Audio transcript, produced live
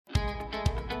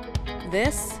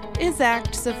This is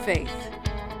Acts of Faith.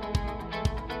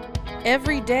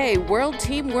 Every day, World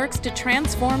Team works to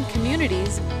transform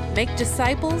communities, make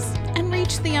disciples, and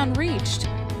reach the unreached.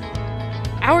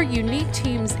 Our unique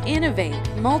teams innovate,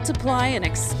 multiply, and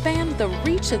expand the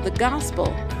reach of the gospel.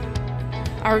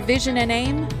 Our vision and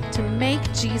aim? To make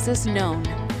Jesus known.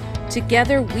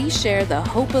 Together, we share the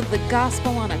hope of the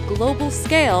gospel on a global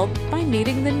scale by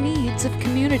meeting the needs of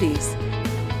communities.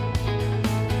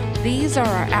 These are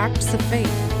our acts of faith.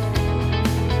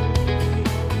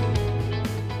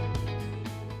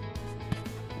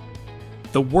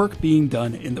 The work being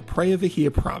done in the Preah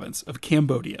Vihear province of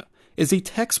Cambodia is a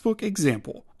textbook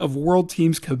example of World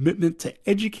Team's commitment to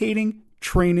educating,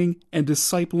 training, and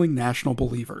discipling national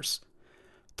believers.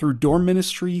 Through dorm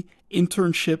ministry,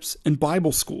 internships, and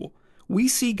Bible school, we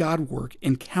see God work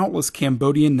in countless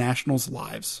Cambodian nationals'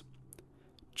 lives.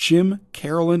 Jim,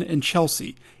 Carolyn, and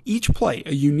Chelsea each play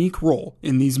a unique role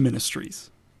in these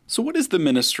ministries. So what is the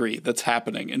ministry that's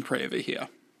happening in Preah Vihear?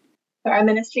 So our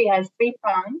ministry has three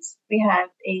prongs. We have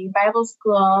a Bible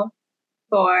school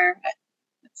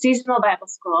seasonal Bible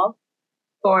school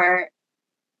for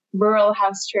rural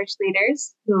house church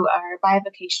leaders who are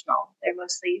bivocational. They're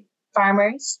mostly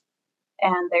farmers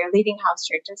and they're leading house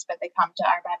churches, but they come to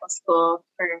our Bible school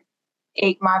for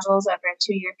 8 modules over a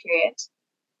 2-year period.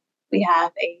 We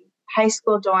have a high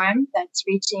school dorm that's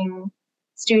reaching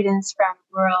students from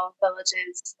rural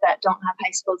villages that don't have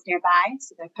high schools nearby.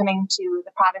 So they're coming to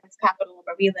the province capital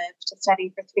where we live to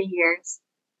study for 3 years.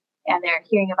 And they're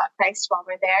hearing about Christ while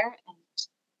we're there. And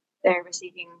they're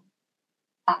receiving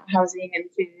housing and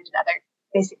food and other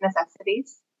basic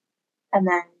necessities. And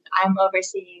then I'm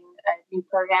overseeing a new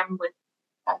program with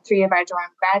 3 of our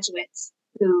dorm graduates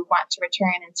who want to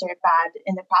return and serve God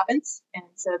in the province. And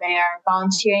so they are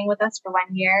volunteering with us for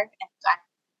 1 year, and I'm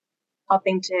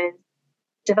helping to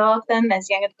develop them as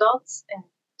young adults and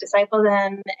disciple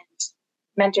them and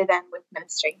mentor them with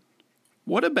ministry.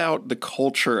 What about the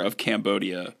culture of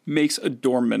Cambodia makes a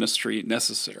dorm ministry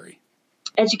necessary?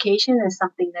 Education is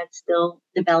something that's still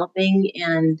developing,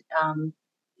 and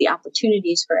the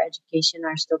opportunities for education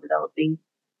are still developing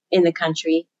in the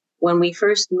country. When we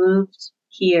first moved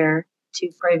here to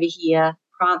Preah Vihear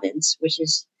province, which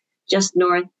is just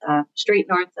straight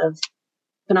north of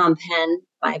Phnom Penh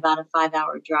by about a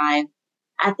 5-hour drive.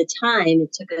 At the time,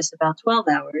 it took us about 12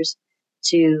 hours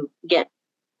to get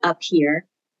up here.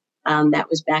 That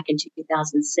was back in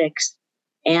 2006.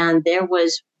 And there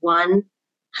was one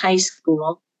high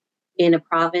school in a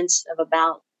province of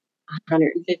about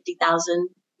 150,000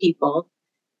 people.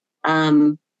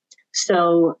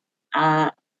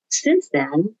 Since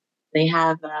then, they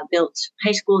have built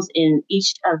high schools in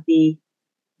each of the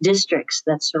districts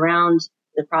that surround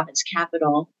the province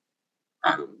capital.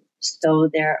 So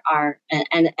there are,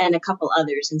 and a couple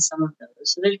others in some of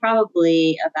those. So there's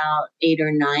probably about 8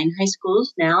 or 9 high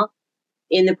schools now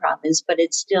in the province, but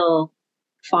it's still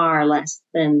far less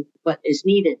than what is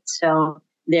needed. So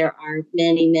there are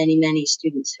many, many, many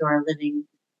students who are living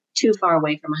too far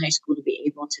away from a high school to be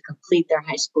able to complete their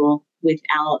high school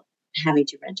without having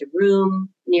to rent a room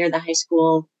near the high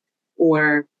school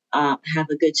or have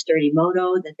a good sturdy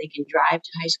moto that they can drive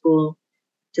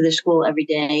to the school every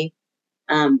day.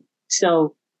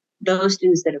 So those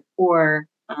students that are poor,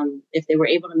 if they were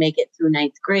able to make it through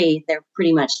 9th grade, they're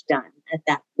pretty much done at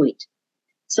that point.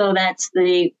 So that's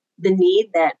the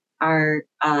need that our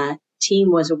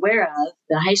team was aware of.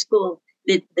 The high school,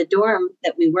 the dorm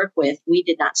that we work with, we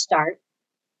did not start,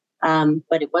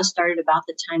 but it was started about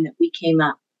the time that we came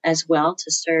up as well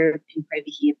to serve in Preah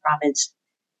Vihear province.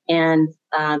 And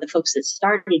the folks that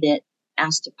started it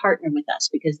asked to partner with us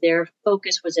because their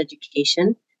focus was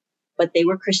education, but they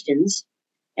were Christians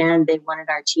and they wanted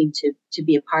our team to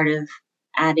be a part of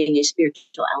adding a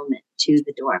spiritual element to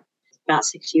the dorm. About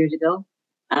 6 years ago,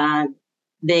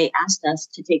 they asked us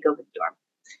to take over the dorm.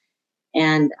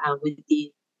 And with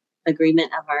the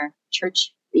agreement of our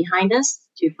church behind us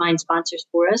to find sponsors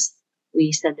for us,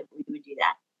 we said that we would do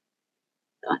that.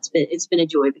 So it's been a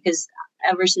joy because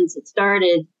ever since it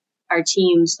started, our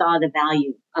team saw the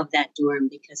value of that dorm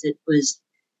because it was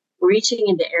reaching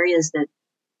into areas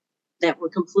that were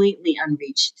completely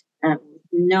unreached,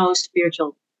 no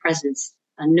spiritual presence,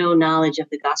 no knowledge of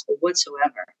the gospel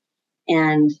whatsoever.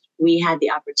 And we had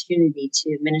the opportunity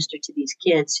to minister to these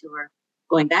kids who were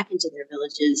going back into their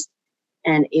villages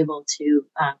and able to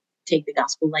take the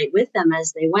gospel light with them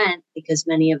as they went, because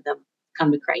many of them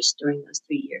come to Christ during those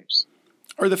 3 years.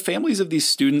 Are the families of these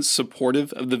students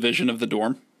supportive of the vision of the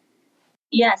dorm?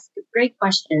 Yes, great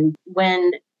question.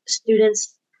 When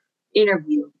students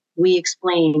interview, we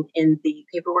explain in the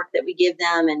paperwork that we give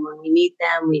them, and when we meet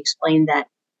them, we explain that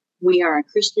we are a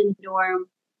Christian dorm,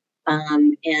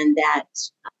 and that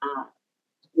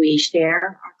we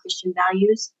share our Christian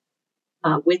values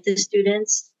with the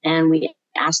students, and we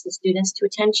ask the students to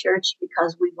attend church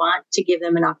because we want to give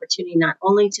them an opportunity not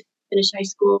only to finish high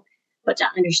school, but to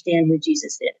understand who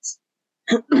Jesus is.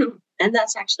 And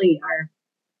that's actually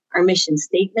our mission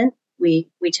statement. We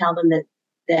tell them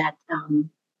that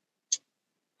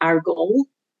our goal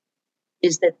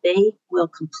is that they will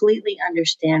completely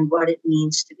understand what it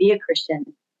means to be a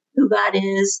Christian, who God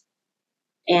is,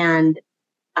 and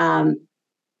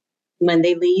when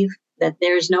they leave, that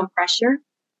there's no pressure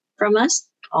from us,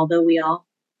 although we all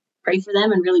pray for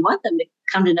them and really want them to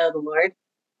come to know the Lord.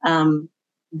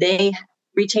 They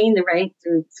retain the right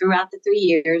throughout the 3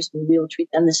 years. We will treat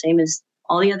them the same as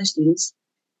all the other students.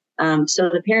 So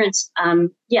the parents,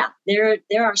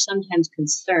 there are sometimes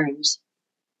concerns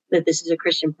that this is a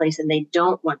Christian place and they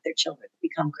don't want their children to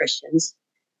become Christians.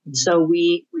 Mm-hmm. So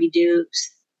we do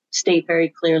state very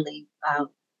clearly,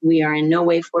 we are in no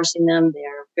way forcing them. They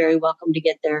are very welcome to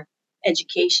get their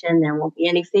education. There won't be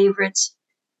any favorites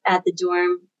at the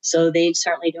dorm, so they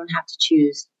certainly don't have to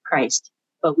choose Christ.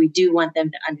 But we do want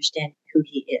them to understand who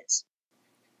he is.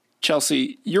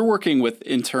 Chelsea, you're working with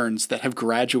interns that have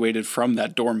graduated from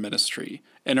that dorm ministry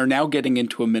and are now getting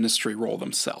into a ministry role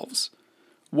themselves.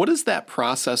 What does that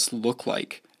process look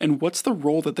like, and what's the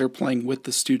role that they're playing with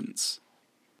the students?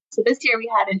 So this year we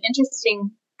had an interesting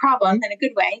problem in a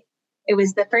good way. It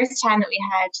was the first time that we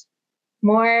had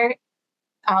more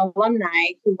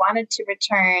alumni who wanted to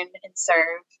return and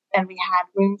serve than we had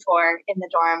room for in the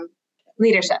dorm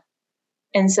leadership.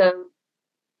 And so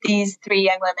these 3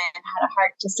 young women had a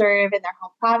heart to serve in their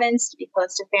home province, to be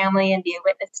close to family and be a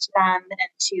witness to them and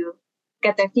to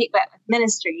get their feet wet with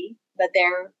ministry. But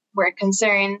there were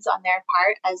concerns on their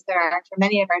part, as there are for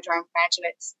many of our dorm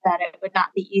graduates, that it would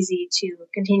not be easy to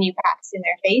continue practicing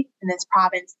their faith in this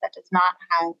province that does not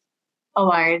have a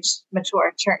large,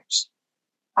 mature church.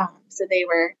 So they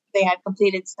had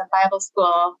completed some Bible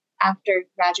school after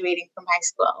graduating from high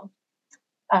school,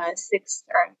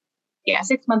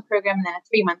 6-month program and then a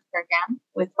 3-month program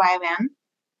with YWAM.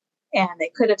 And they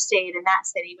could have stayed in that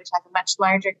city, which has a much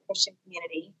larger Christian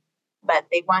community, but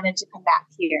they wanted to come back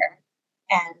here.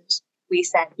 And we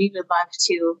said, we would love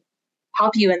to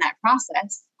help you in that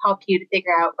process, help you to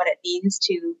figure out what it means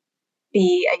to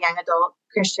be a young adult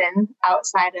Christian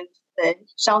outside of the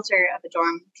shelter of the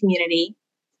dorm community,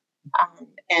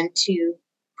 and to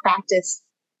practice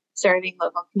serving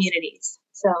local communities.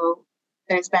 So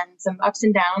there's been some ups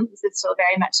and downs. This is still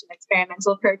very much an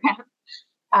experimental program,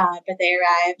 but they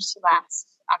arrived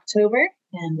last October,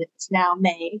 and it's now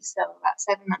May, so about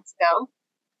 7 months ago.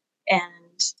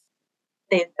 And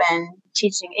they've been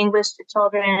teaching English to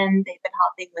children. They've been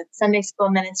helping with Sunday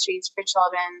school ministries for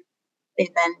children.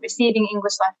 They've been receiving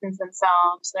English lessons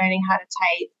themselves, learning how to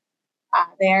type.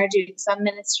 They are doing some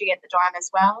ministry at the dorm as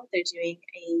well. They're doing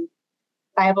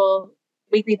a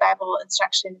weekly Bible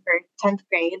instruction for 10th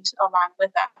grade along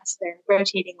with us. They're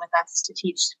rotating with us to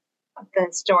teach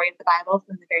the story of the Bible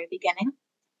from the very beginning.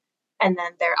 And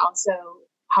then they're also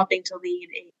helping to lead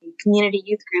a community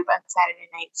youth group on Saturday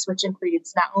nights, which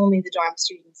includes not only the dorm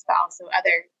students, but also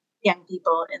other young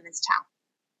people in this town.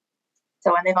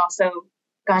 So, and they've also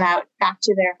gone out back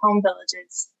to their home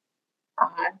villages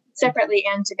separately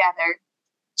and together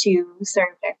to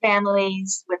serve their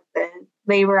families with the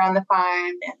labor on the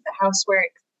farm and the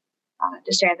housework,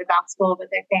 to share the gospel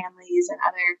with their families and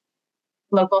other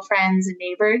local friends and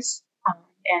neighbors,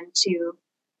 and to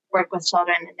work with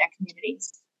children in their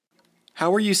communities.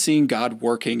 How are you seeing God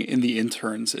working in the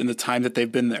interns in the time that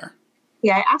they've been there?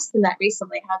 Yeah, I asked them that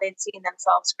recently, how they'd seen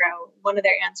themselves grow. One of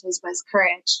their answers was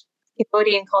courage.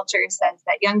 Cambodian culture says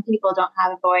that young people don't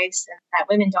have a voice and that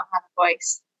women don't have a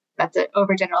voice. That's an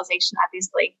overgeneralization,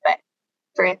 obviously, but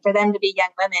for them to be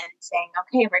young women saying,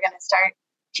 okay, we're going to start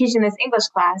teaching this English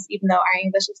class, even though our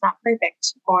English is not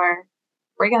perfect, or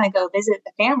we're going to go visit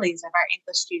the families of our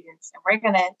English students, and we're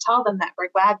going to tell them that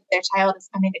we're glad that their child is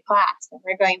coming to class, and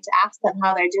we're going to ask them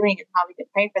how they're doing and how we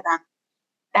could pray for them.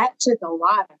 That took a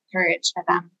lot of courage for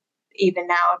them, even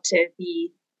now, to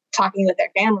be talking with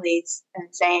their families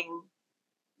and saying,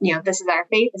 this is our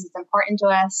faith, this is important to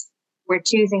us. We're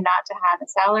choosing not to have a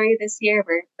salary this year.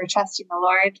 We're trusting the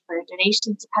Lord for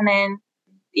donations to come in,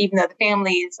 even though the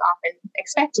family is often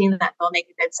expecting that they'll make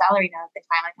a good salary now that they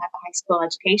finally have a high school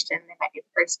education. They might be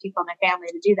the first people in their family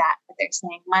to do that, but they're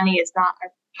saying money is not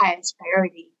our highest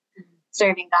priority.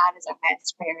 Serving God is our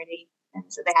highest priority. And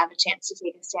so they have a chance to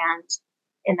take a stand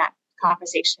in that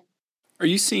conversation. Are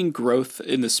you seeing growth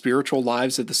in the spiritual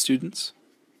lives of the students?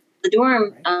 The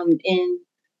dorm in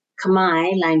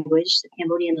Khmer language, the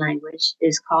Cambodian language,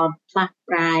 is called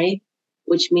Preah,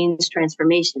 which means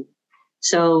transformation.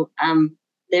 So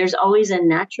there's always a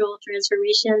natural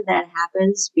transformation that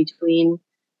happens between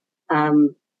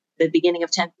the beginning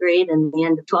of 10th grade and the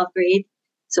end of 12th grade.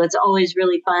 So it's always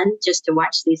really fun just to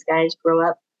watch these guys grow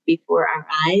up before our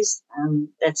eyes.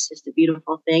 That's just a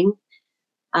beautiful thing.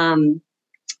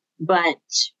 But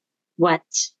what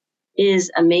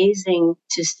is amazing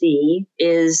to see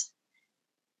is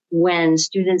when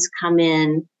students come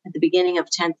in at the beginning of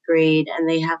 10th grade and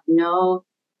they have no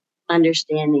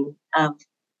understanding of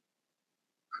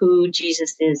who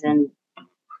Jesus is and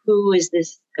who is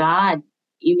this God.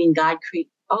 You mean God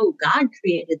God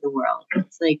created the world.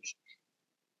 It's like,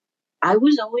 I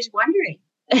was always wondering.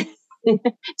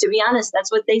 To be honest,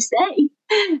 that's what they say.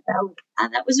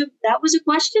 That was a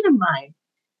question of mine,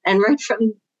 and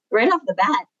right off the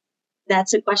bat,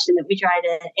 that's a question that we try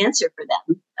to answer for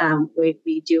them.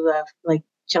 We do like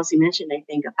Chelsea mentioned, I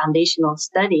think, a foundational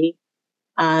study,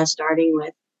 starting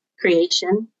with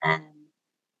creation and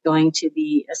going to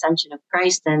the ascension of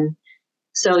Christ, and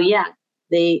so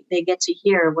they get to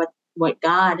hear what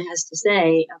God has to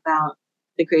say about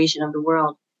the creation of the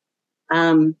world.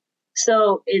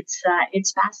 So it's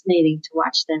fascinating to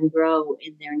watch them grow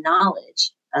in their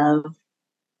knowledge of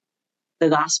the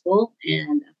gospel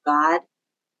and of God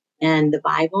and the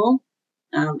Bible.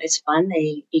 It's fun.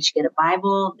 They each get a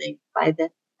Bible. By their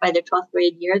 12th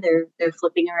grade year, they're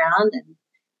flipping around and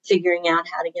figuring out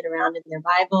how to get around in their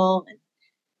Bible.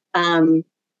 And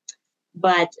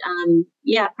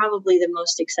probably the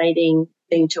most exciting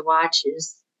thing to watch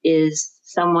is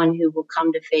someone who will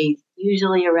come to faith.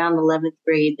 Usually around 11th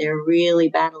grade, they're really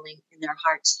battling in their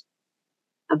hearts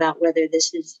about whether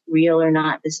this is real or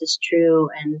not, this is true.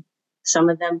 And some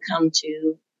of them come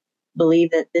to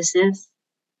believe that this is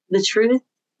the truth.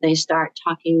 They start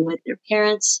talking with their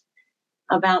parents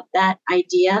about that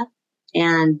idea.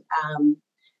 And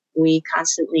we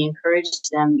constantly encourage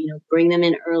them, bring them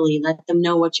in early, let them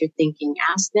know what you're thinking,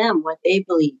 ask them what they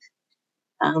believe.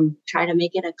 Try to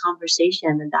make it a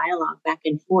conversation, a dialogue back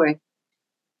and forth.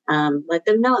 Let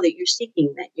them know that you're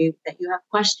seeking, that you have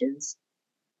questions,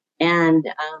 and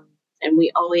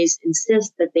we always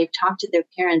insist that they've talked to their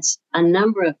parents a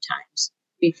number of times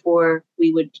before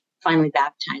we would finally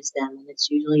baptize them, and it's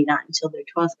usually not until their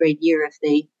 12th grade year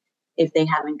if they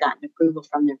haven't gotten approval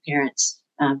from their parents.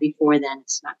 Before then,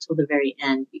 it's not till the very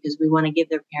end because we want to give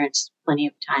their parents plenty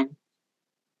of time.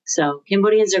 So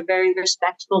Cambodians are very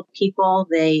respectful people.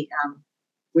 They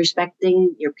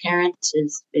respecting your parents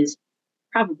is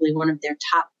probably one of their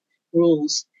top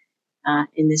rules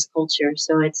in this culture.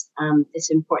 So it's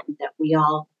important that we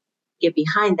all get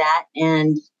behind that.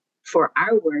 And for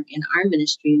our work and our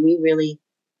ministry, we really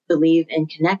believe in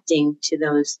connecting to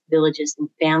those villages and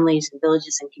families and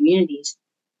villages and communities.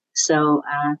 So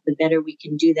the better we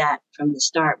can do that from the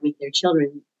start with their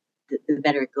children, the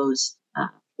better it goes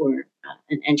for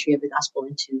an entry of the gospel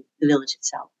into the village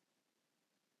itself.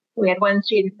 We had one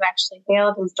student who actually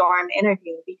failed his dorm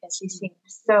interview because he seemed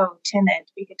so timid.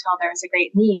 We could tell there was a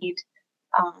great need,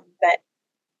 but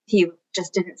he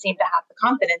just didn't seem to have the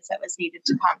confidence that was needed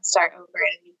to come start over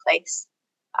in a new place.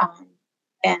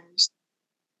 And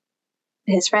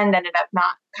his friend ended up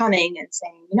not coming and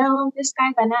saying, this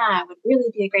guy Bana would really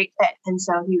be a great fit. And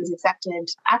so he was accepted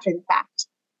after the fact.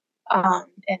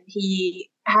 And he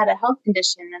had a health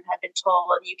condition and had been told,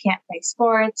 you can't play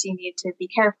sports, you need to be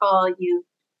careful.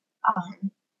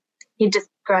 He'd just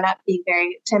grown up being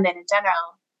very timid in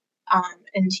general.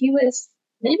 And he was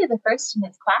maybe the first in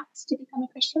his class to become a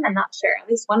Christian. I'm not sure, at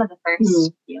least one of the first.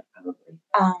 Mm-hmm. Yeah, probably.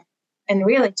 And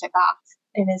really took off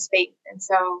in his faith. And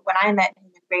so when I met him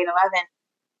in grade 11,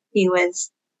 he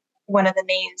was one of the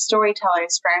main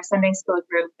storytellers for our Sunday school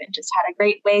group and just had a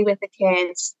great way with the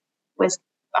kids, was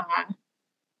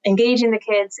engaging the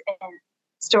kids in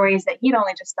stories that he'd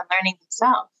only just been learning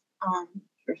himself.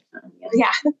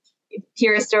 You'd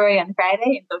hear a story on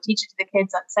Friday and go teach it to the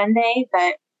kids on Sunday,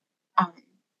 but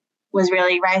was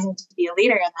really rising to be a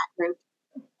leader in that group.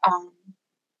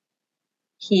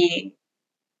 He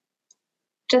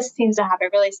just seems to have a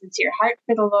really sincere heart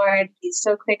for the Lord. He's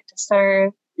so quick to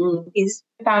serve. He's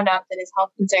found out that his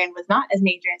health concern was not as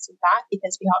major as he thought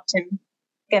because we helped him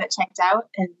get it checked out.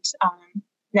 And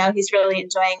now he's really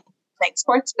enjoying playing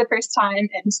sports for the first time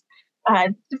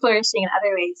and flourishing in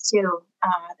other ways too.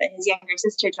 But his younger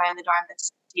sister joined the dorm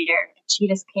this year, and she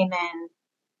just came in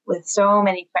with so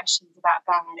many questions about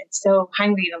God and so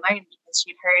hungry to learn because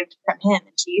she'd heard from him,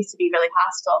 and she used to be really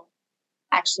hostile.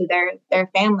 Actually, their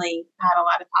family had a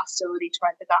lot of hostility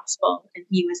toward the gospel, and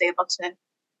he was able to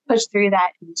push through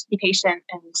that and be patient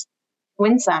and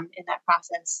winsome in that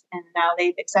process. And now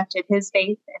they've accepted his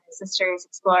faith, and his sister is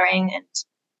exploring. And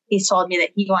he's told me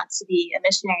that he wants to be a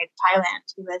missionary to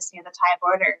Thailand. He lives near the Thai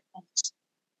border. And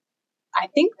I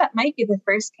think that might be the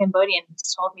first Cambodian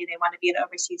who's told me they want to be an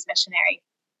overseas missionary.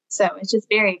 So it's just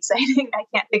very exciting. I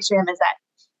can't picture him as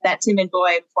that timid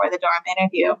boy before the dorm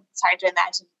interview. It's hard to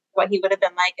imagine what he would have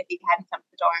been like if he hadn't come to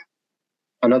the dorm.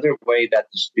 Another way that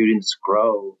the students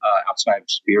grow outside of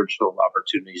spiritual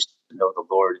opportunities to know the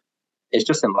Lord is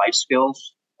just in life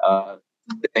skills.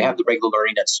 They have the regular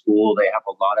learning at school. They have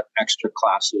a lot of extra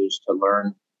classes to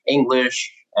learn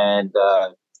English and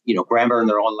grammar in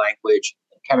their own language,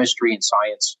 chemistry and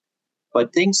science.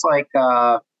 But things like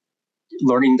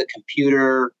learning the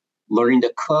computer, learning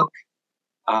to cook,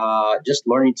 just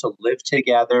learning to live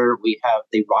together.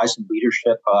 They rise in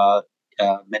leadership.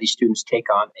 Many students take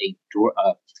on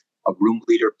a room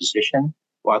leader position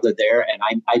while they're there. And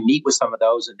I meet with some of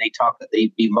those, and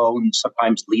they bemoan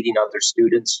sometimes leading other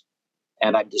students.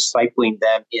 And I'm discipling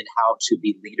them in how to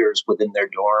be leaders within their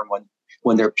dorm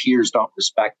when their peers don't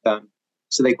respect them.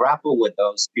 So they grapple with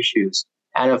those issues.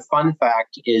 And a fun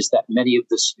fact is that many of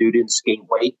the students gain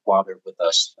weight while they're with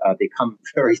us. They come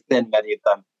very thin, many of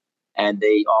them, and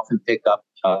they often pick up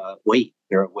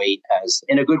their weight as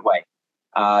in a good way,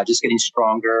 just getting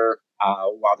stronger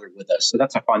while they're with us. So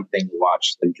that's a fun thing to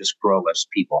watch them just grow as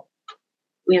people.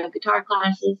 We have guitar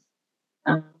classes.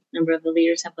 A number of the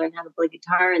leaders have learned how to play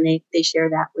guitar, and they share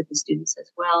that with the students as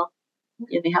well.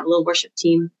 They have a little worship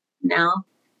team now.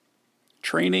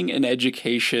 Training and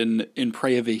education in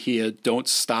Preah Vihear don't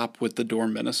stop with the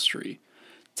dorm ministry.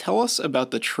 Tell us about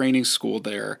the training school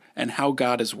there and how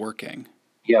God is working.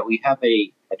 Yeah, we have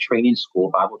a training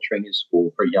school, Bible training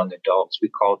school for young adults. We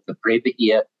call it the Preah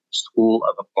Vihear School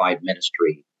of Applied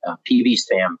Ministry,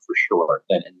 PVSAM for short,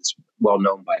 and it's well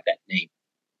known by that name.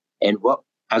 And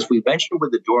as we mentioned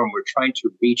with the dorm, we're trying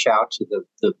to reach out to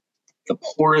the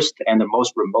poorest and the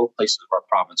most remote places of our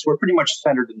province. We're pretty much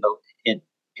centered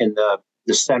in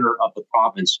the center of the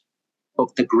province,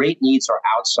 but the great needs are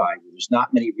outside. There's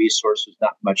not many resources,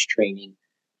 not much training.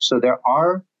 So there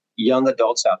are young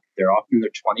adults out there, often in their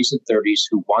 20s and 30s,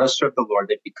 who want to serve the Lord.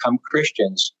 They become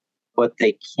Christians, but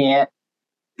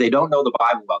they don't know the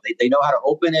Bible well. They know how to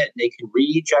open it, and they can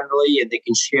read generally, and they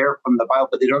can share from the Bible,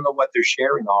 but they don't know what they're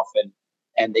sharing often,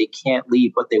 and they can't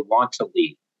lead what they want to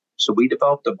lead. So we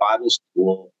developed a Bible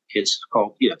school. It's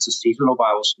called, it's a seasonal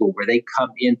Bible school where they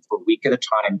come in for a week at a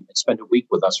time and spend a week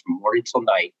with us from morning till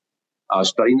night,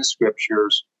 studying the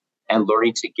scriptures and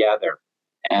learning together.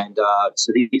 And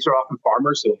so these are often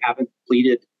farmers who haven't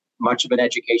completed much of an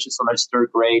education, sometimes third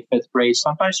grade, fifth grade,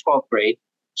 sometimes 12th grade.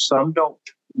 Some don't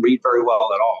read very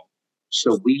well at all.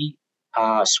 So we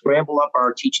scramble up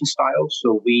our teaching styles.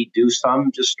 So we do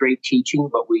some just straight teaching,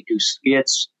 but we do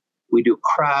skits, we do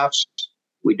crafts,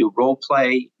 we do role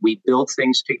play, we build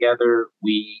things together,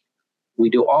 we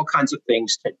do all kinds of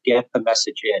things to get the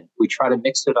message in. We try to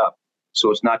mix it up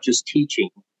so it's not just teaching,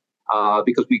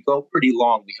 because we go pretty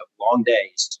long. We have long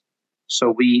days.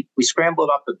 So we scramble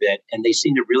it up a bit, and they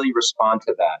seem to really respond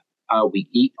to that. We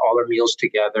eat all our meals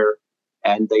together,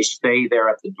 and they stay there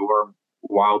at the dorm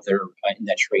while they're in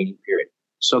that training period.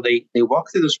 So they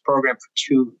walk through this program for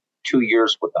two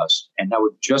years with us, and now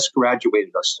we've just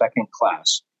graduated our second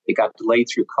class. It got delayed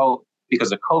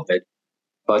because of COVID,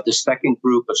 but the second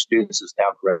group of students has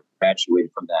now graduated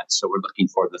from that. So we're looking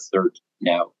for the third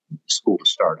now school to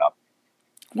start up.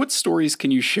 What stories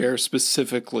can you share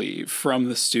specifically from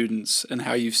the students and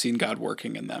how you've seen God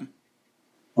working in them?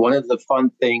 One of the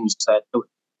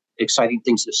exciting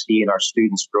things to see in our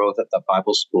students' growth at the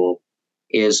Bible school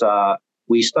is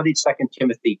we studied 2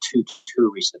 Timothy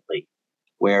 2:2 recently,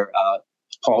 where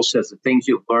Paul says, the things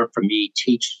you've learned from me,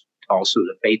 teach also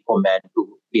the faithful men who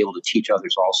will be able to teach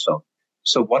others also.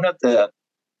 So one of the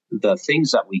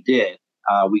things that we did,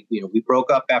 we broke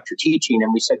up after teaching,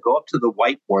 and we said, go up to the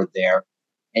whiteboard there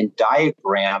and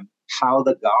diagram how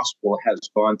the gospel has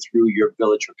gone through your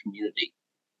village or community.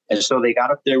 And so they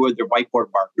got up there with their whiteboard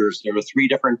markers. There were 3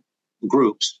 different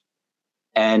groups,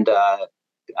 and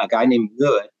a guy named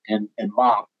Good and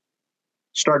Mom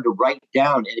started to write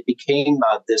down, and it became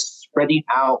this spreading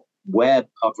out web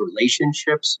of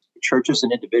relationships, churches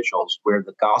and individuals, where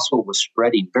the gospel was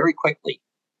spreading very quickly.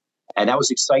 And that was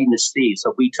exciting to see.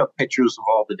 So we took pictures of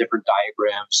all the different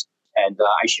diagrams, and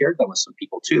I shared them with some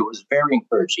people too. It was very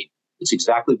encouraging. It's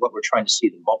exactly what we're trying to see,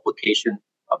 the multiplication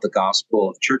of the gospel,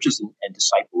 of churches and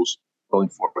disciples going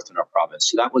forth in our province.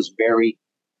 So that was very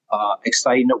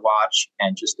exciting to watch,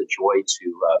 and just a joy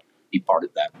to be part of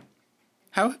that.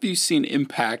 How have you seen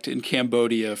impact in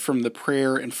Cambodia from the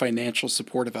prayer and financial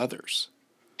support of others?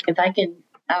 If I can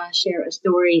share a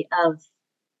story of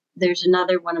there's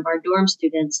another one of our dorm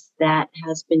students that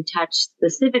has been touched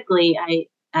specifically. I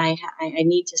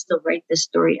need to still write this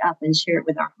story up and share it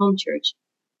with our home church,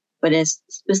 but it's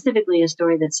specifically a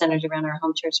story that centers around our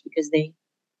home church because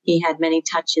he had many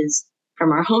touches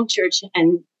from our home church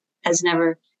and has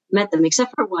never met them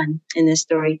except for one in this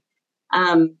story.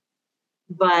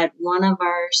 But one of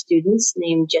our students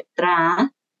named Jetra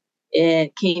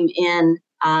came in,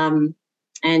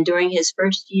 and during his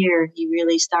first year, he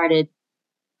really started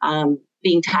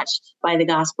being touched by the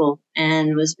gospel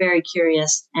and was very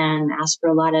curious and asked for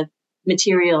a lot of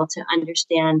material to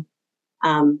understand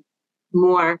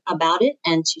more about it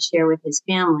and to share with his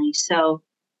family. So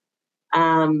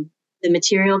the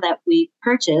material that we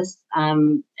purchased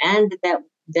and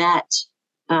that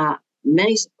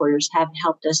many supporters have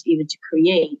helped us even to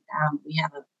create. We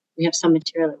have some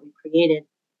material that we created.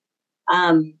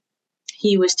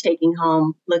 He was taking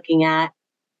home, looking at,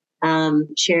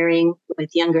 sharing with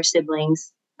younger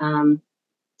siblings.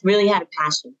 Really had a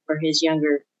passion for his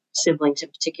younger siblings in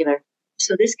particular.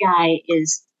 So this guy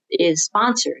is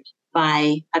sponsored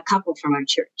by a couple from our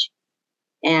church,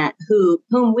 and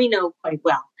whom we know quite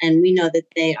well, and we know that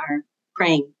they are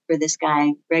praying for this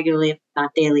guy regularly, if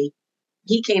not daily.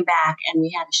 He came back, and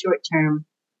we had a short-term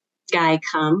guy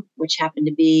come, which happened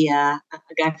to be a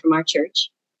guy from our church,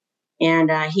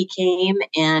 and he came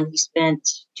and he spent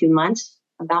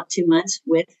about 2 months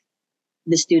with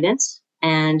the students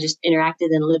and just interacted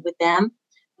and lived with them.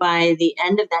 By the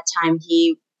end of that time,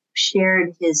 he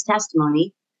shared his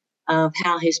testimony of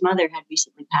how his mother had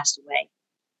recently passed away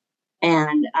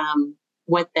and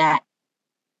what that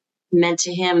meant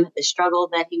to him, the struggle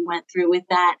that he went through with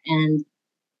that, and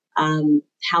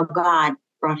how God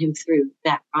brought him through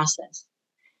that process.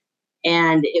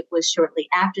 And it was shortly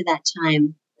after that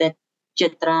time that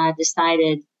Jetra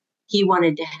decided he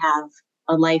wanted to have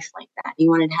a life like that. He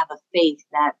wanted to have a faith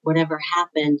that whatever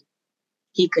happened,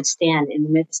 he could stand in the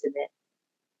midst of it.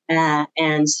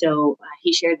 And so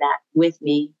he shared that with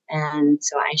me. And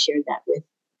so I shared that with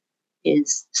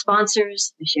his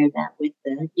sponsors. I shared that with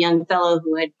the young fellow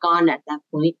who had gone at that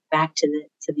point back to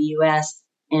the U.S.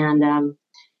 And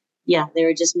there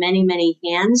were just many, many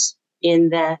hands in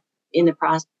the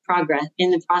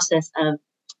process of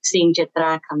seeing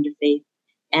Jetra come to faith.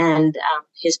 And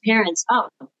his parents,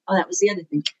 that was the other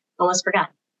thing, almost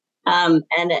forgot. And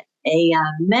a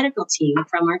medical team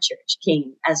from our church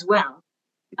came as well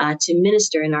to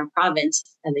minister in our province,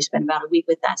 and they spent about a week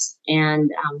with us.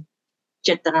 And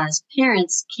Jetra's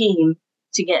parents came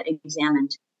to get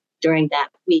examined during that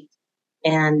week,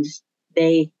 and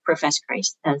they professed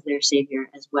Christ as their Savior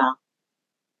as well.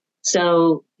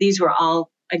 So these were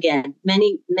all, again,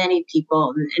 many, many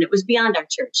people, and it was beyond our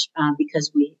church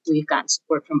because we've gotten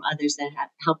support from others that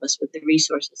help us with the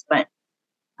resources, but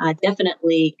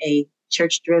definitely a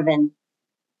church-driven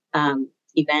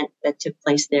event that took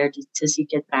place there to see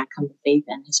Jetra come to faith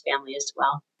and his family as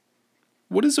well.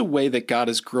 What is a way that God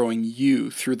is growing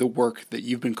you through the work that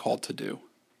you've been called to do?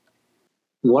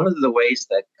 One of the ways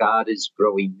that God is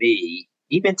growing me,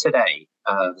 even today,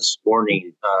 this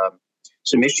morning,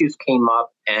 some issues came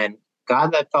up, and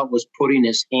God, I felt, was putting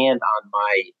his hand on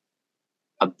my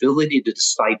ability to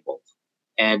disciple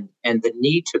and the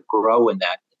need to grow in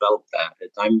that, develop that.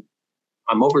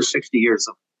 I'm over 60 years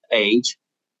of age,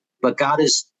 but God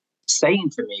is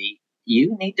saying to me,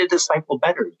 you need to disciple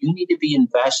better. You need to be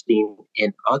investing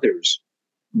in others.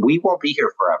 We won't be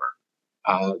here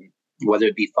forever. Whether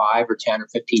it be 5 or 10 or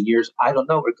 15 years, I don't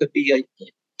know. It could be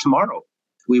tomorrow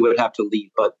we would have to leave,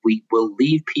 but we will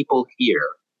leave people here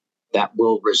that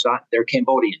will resign. They're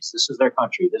Cambodians. This is their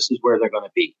country. This is where they're going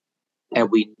to be.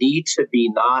 And we need to be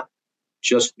not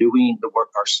just doing the work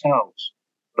ourselves,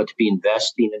 but to be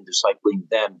investing and discipling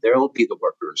them. They'll be the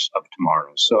workers of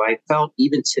tomorrow. So I felt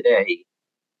even today,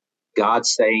 God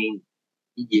saying,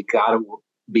 you got to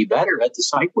be better at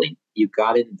discipling. You've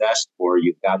got to invest more.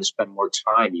 You've got to spend more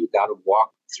time. You've got to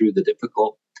walk through the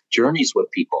difficult journeys with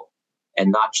people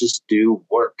and not just do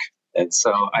work. And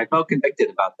so I felt convicted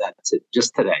about that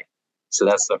just today. So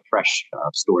that's a fresh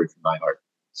story from my heart.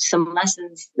 Some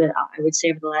lessons that I would say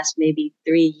over the last maybe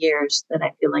 3 years that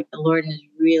I feel like the Lord has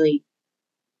really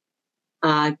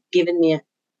given me a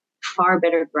far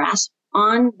better grasp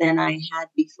on than I had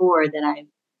before, that I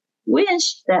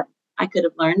wish that I could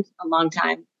have learned a long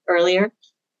time earlier,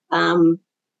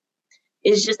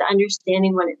 is just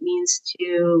understanding what it means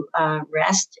to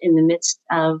rest in the midst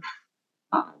of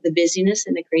the busyness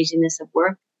and the craziness of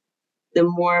work.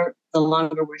 The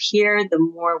longer we're here, the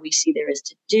more we see there is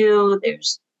to do.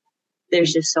 There's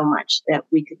just so much that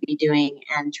we could be doing,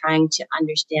 and trying to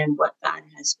understand what God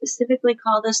has specifically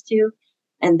called us to,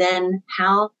 And then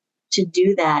how to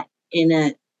do that in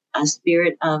a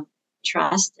spirit of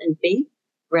trust and faith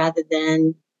rather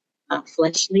than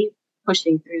fleshly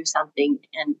pushing through something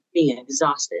and being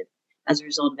exhausted as a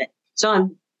result of it.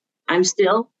 So I'm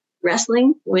still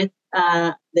wrestling with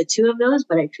the two of those,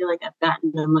 but I feel like I've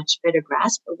gotten a much better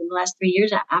grasp over the last 3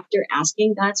 years after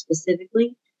asking God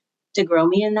specifically to grow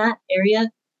me in that area.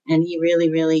 And he really,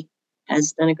 really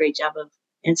has done a great job of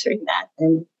answering that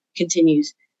and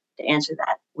continues to answer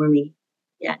that for me,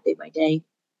 day by day.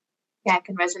 Yeah, I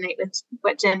can resonate with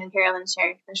what Jim and Carolyn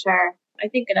shared for sure. I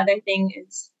think another thing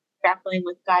is grappling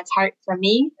with God's heart for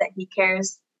me, that he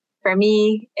cares for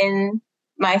me in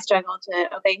my struggle to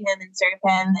obey him and serve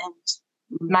him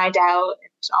and my doubt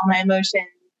and all my emotion.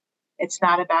 It's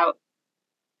not about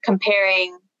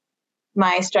comparing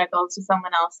my struggles to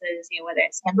someone else's, whether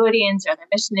it's Cambodians or other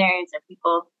missionaries or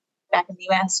people back in the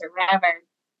US or wherever,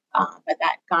 but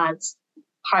that God's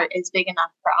heart is big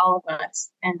enough for all of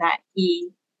us, and that he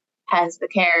has the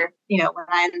care,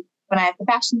 when I have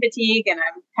compassion fatigue and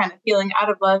I'm kind of feeling out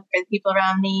of love for the people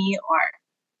around me, or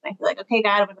I feel like, okay,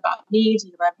 God, what about me? Do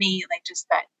you love me? Like, just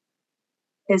that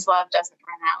his love doesn't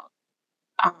run out.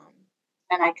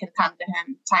 And I can come to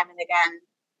him time and again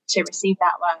to receive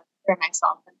that love for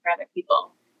myself and for other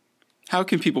people. How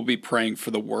can people be praying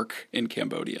for the work in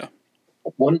Cambodia?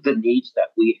 One of the needs that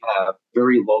we have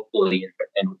very locally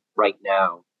and right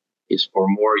now is for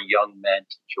more young men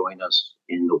to join us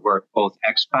in the work, both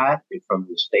expat from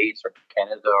the States or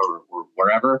Canada or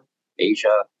wherever,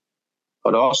 Asia,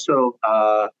 but also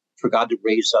for God to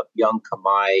raise up young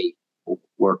Khmer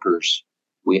workers.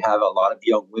 We have a lot of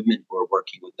young women who are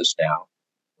working with us now,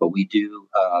 but we do,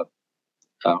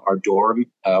 our dorm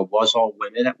was all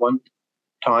women at one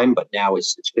time, but now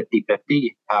it's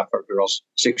 50-50. Half are girls,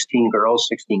 16 girls,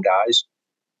 16 guys.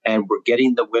 And we're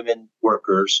getting the women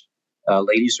workers.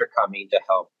 Ladies are coming to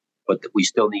help, but we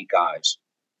still need guys.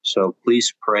 So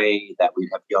please pray that we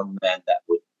have young men that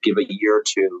would give a year or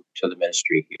two to the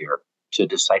ministry here to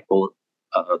disciple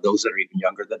those that are even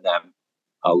younger than them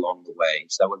along the way.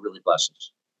 So that would really bless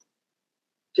us.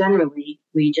 Generally,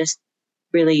 we just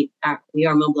really we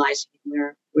are mobilizing.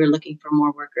 We're looking for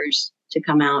more workers to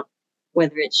come out,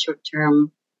 whether it's short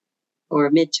term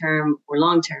or midterm or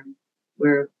long term.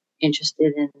 We're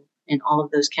interested in all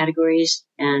of those categories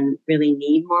and really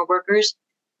need more workers.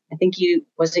 I think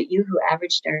was it you who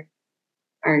averaged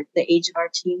the age of our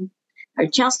team? Our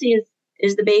Chelsea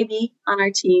is the baby on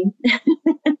our team,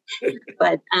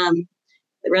 but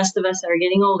the rest of us are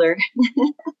getting older.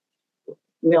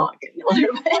 We all are getting older.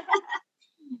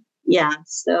 Yeah.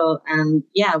 So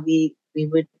we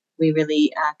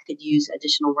really could use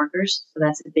additional workers. So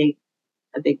that's a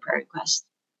big prayer request.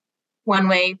 One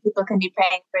way people can be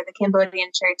praying for the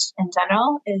Cambodian church in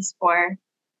general is for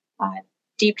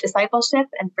deep discipleship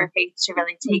and for faith to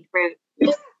really take root.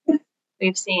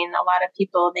 We've seen a lot of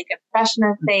people make a profession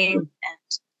of faith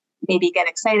and maybe get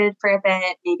excited for a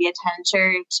bit, maybe attend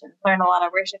church and learn a lot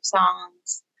of worship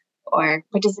songs or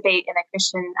participate in a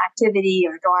Christian activity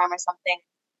or dorm or something.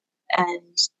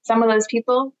 And some of those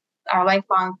people are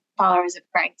lifelong followers of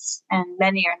Christ, and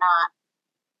many are not.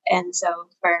 And so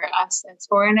for us as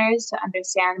foreigners to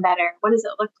understand better, what does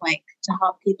it look like to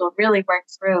help people really work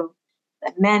through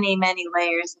the many, many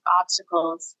layers of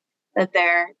obstacles that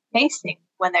they're facing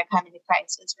when they're coming to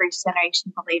Christ as first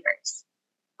generation believers?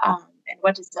 And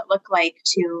what does it look like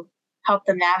to help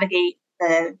them navigate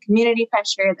the community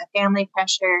pressure, the family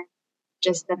pressure,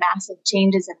 just the massive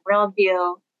changes in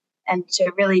worldview, and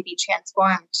to really be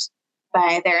transformed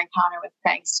by their encounter with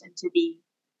Christ and to be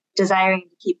desiring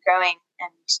to keep growing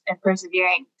and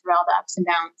persevering through all the ups and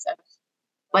downs of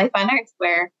life on earth,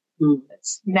 where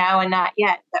it's now and not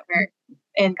yet that we're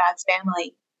in God's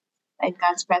family, in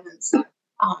God's presence.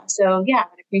 So I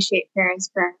would appreciate prayers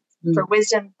for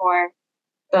wisdom for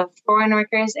both foreign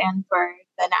workers and for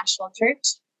the national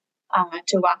church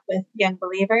to walk with young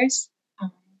believers,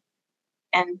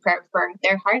 and prayer for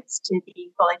their hearts to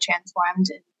be fully transformed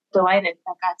and delighted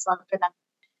by God's love for them.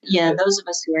 Yeah, those of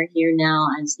us who are here now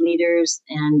as leaders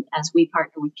and as we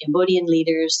partner with Cambodian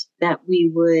leaders, that we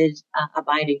would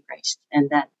abide in Christ and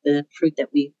that the fruit that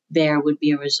we bear would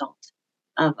be a result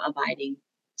of abiding.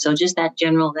 So just that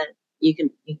general, that you can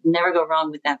never go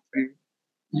wrong with that prayer.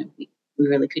 We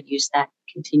really could use that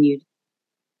continued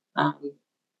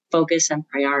focus and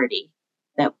priority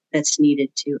that's needed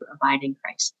to abide in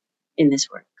Christ in this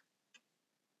work.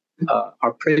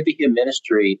 Our Preah Vihear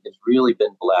ministry has really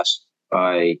been blessed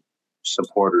by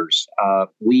supporters.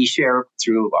 We share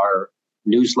through our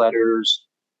newsletters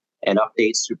and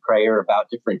updates through prayer about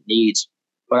different needs.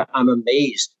 But I'm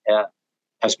amazed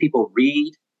as people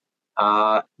read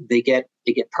They get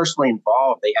personally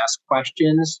involved. They ask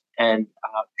questions, and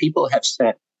people have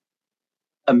sent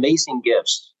amazing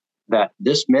gifts that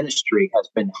this ministry has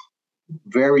been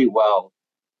very well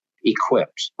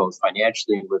equipped, both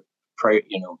financially with prayer,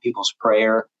 people's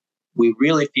prayer. We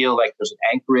really feel like there's an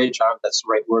anchorage, I don't know if that's the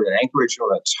right word, an anchorage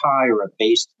or a tie or a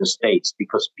base to the States,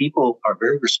 because people are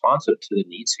very responsive to the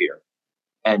needs here.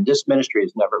 And this ministry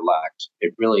has never lacked.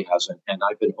 It really hasn't. And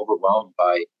I've been overwhelmed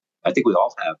by, I think we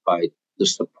all have, by the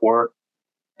support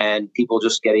and people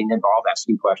just getting involved,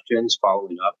 asking questions,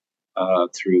 following up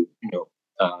through,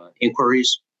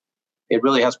 inquiries. It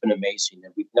really has been amazing.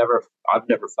 And I've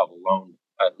never felt alone,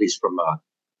 at least from,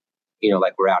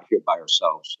 like we're out here by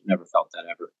ourselves. Never felt that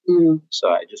ever. So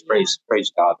I just praise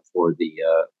God for the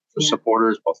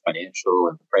supporters, both financial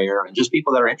and prayer, and just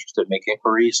people that are interested, make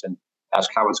inquiries and ask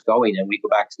how it's going. And we go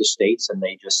back to the States and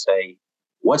they just say,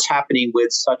 what's happening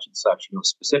with such and such,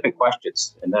 specific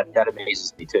questions. And that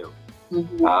amazes me too.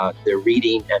 They're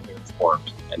reading and they're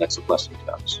informed, and that's a blessing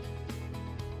to us.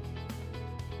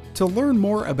 To learn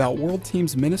more about World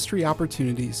Team's ministry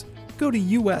opportunities, go to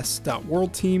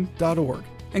us.worldteam.org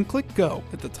and click Go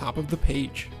at the top of the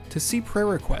page. To see prayer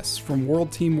requests from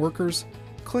World Team workers,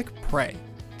 click Pray.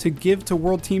 To give to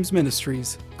World Team's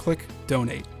ministries, click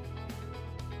Donate.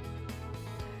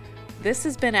 This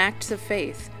has been Acts of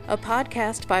Faith, a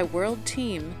podcast by World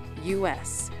Team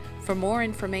US. For more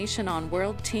information on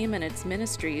World Team and its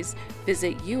ministries,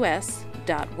 visit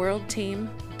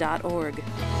us.worldteam.org.